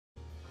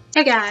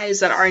Hey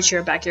guys, OuterOrange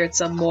here, back here at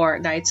some more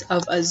Knights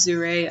of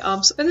Azure.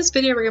 So in this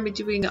video we're going to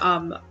be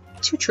doing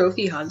 2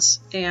 trophy hunts,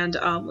 and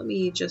let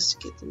me just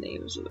get the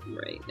names of them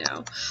right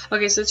now.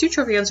 Okay, so the 2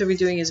 trophy hunts we'll be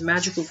doing is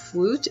Magical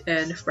Flute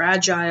and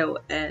Fragile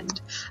End.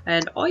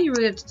 And all you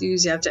really have to do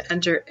is you have to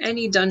enter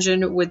any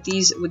dungeon with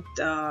the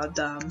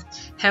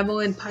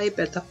Hamelin pipe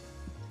at the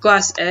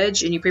glass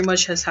edge, and you pretty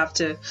much just have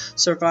to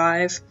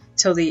survive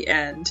till the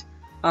end.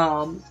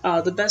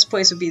 The best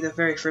place would be the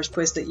very first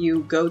place that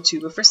you go to,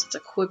 but first let's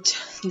equip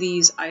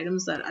these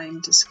items that I'm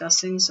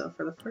discussing. So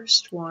for the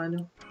first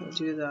one, we'll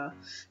do the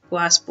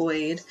glass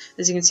blade.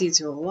 As you can see,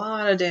 it's a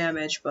lot of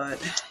damage, but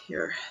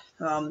your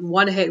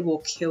one hit will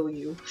kill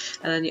you.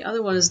 And then the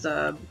other one is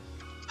the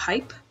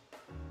pipe.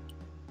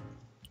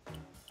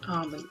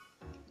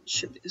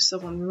 Should be this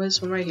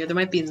one right here. There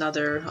might be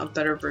a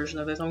better version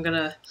of it. I'm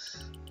gonna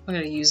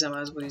use them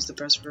as we'll use the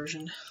best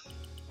version.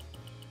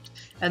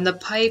 And the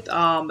pipe,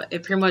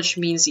 it pretty much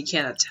means you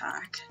can't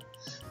attack.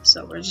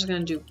 So we're just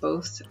gonna do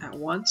both at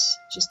once,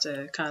 just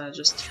to kind of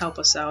just help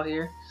us out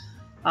here.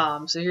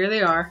 So here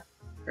they are.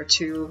 They're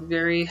 2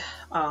 very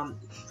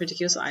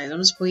ridiculous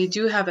items. We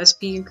do have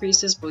SP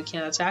increases, but we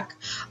can't attack.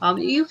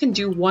 You can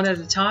do one at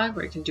a time,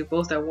 or you can do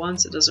both at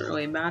once. It doesn't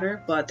really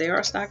matter, but they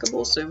are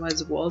stackable, so you might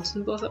as well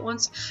do both at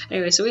once.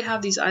 Anyway, so we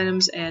have these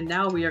items, and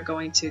now we are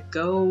going to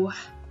go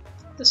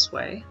this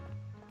way.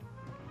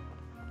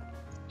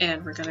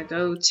 And we're gonna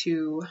go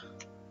to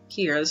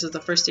here. This is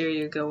the first area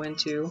you go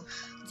into,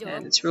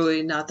 and it's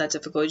really not that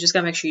difficult. You just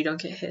gotta make sure you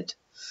don't get hit.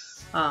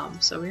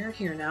 So we are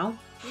here now.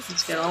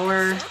 Let's get all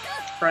our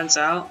friends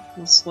out.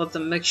 Let's let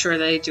them make sure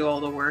they do all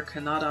the work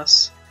and not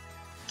us.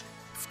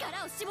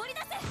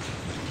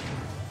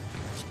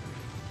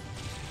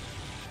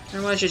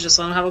 Pretty much you just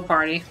let them have a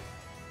party.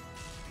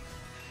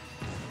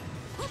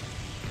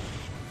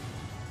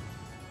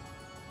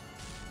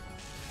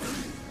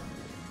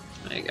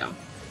 There you go.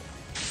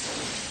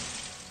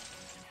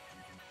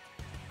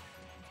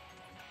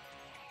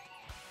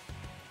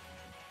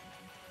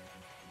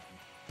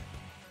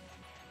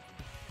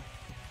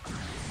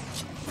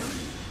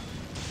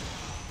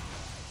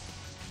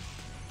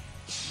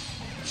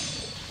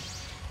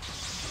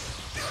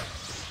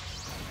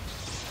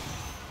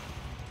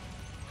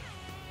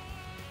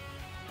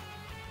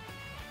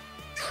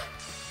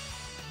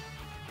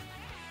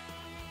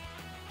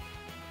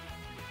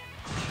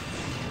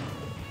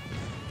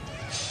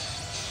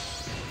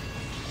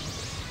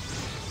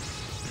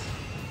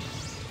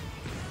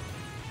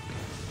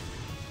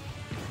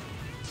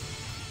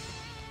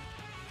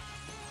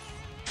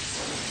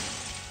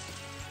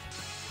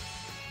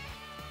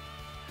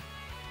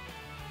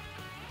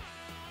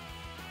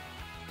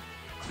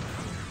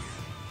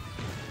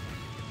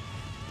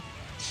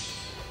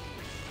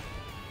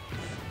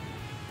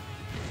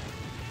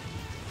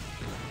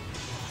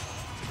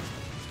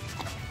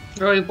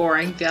 Really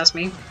boring, if you ask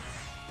me.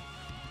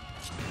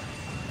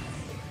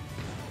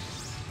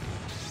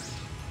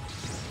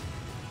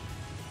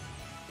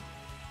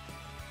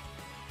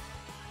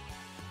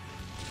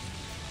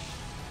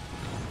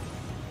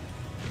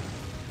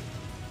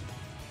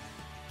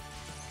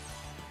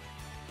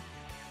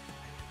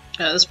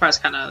 Yeah, this part's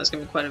there's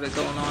gonna be quite a bit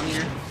going on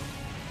here.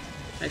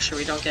 Make sure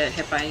we don't get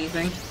hit by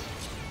anything.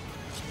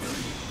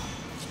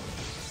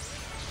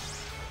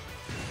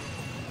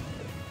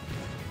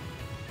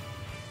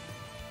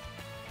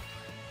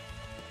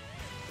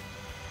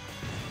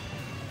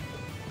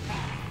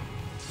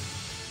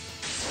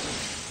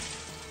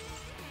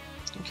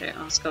 Okay,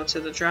 let's go to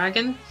the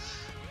dragon,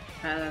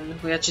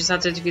 and we just have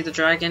to defeat the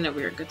dragon and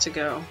we are good to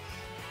go.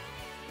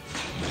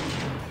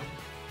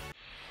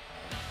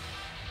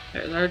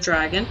 There's our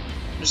dragon.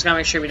 Just gotta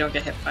make sure we don't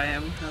get hit by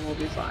him, and we'll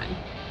be fine.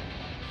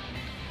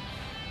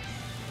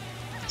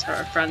 That's how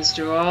our friends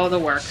do all the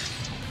work.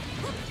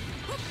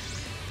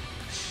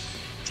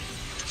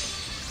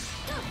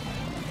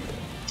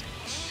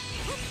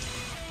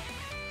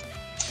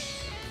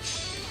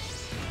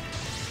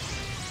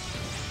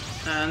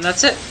 And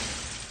that's it.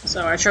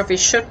 So our trophy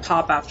should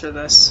pop after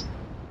this.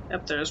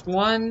 Yep, there's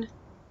 1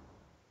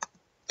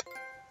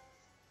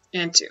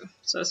 and 2.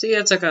 So see,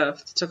 it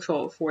took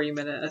 40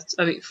 minutes.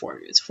 I mean,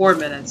 4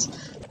 minutes.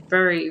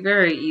 Very,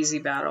 very easy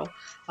battle.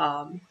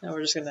 And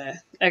we're just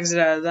gonna exit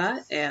out of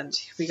that, and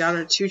we got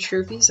our 2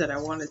 trophies that I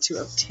wanted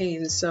to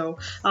obtain. So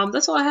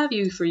that's all I have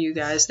for you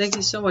guys. Thank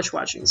you so much for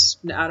watching. This has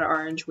been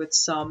OuterOrange with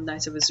some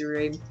Knights of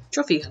Azure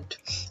trophy hunt.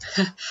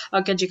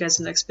 I'll catch you guys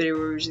in the next video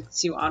where we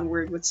continue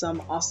onward with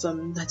some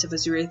awesome Knights of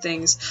Azure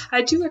things.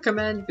 I do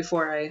recommend,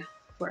 before I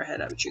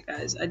head out with you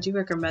guys, I do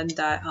recommend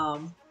that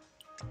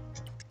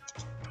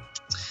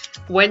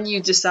when you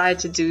decide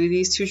to do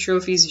these 2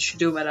 trophies, you should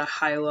do them at a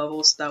high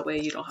level, so that way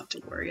you don't have to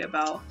worry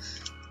about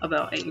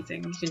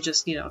anything. You can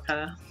just, kind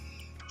of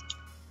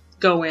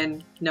go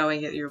in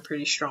knowing that you're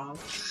pretty strong.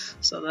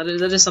 So that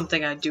is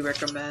something I do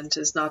recommend,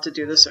 is not to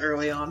do this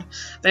early on.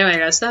 But anyway,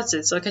 guys, that's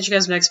it. So I'll catch you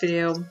guys in the next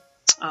video.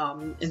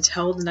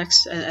 Until the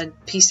next, and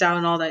peace out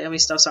and all that yummy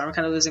stuff. Sorry, I'm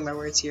kind of losing my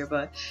words here,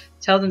 but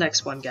till the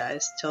next one,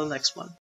 guys. Till the next one.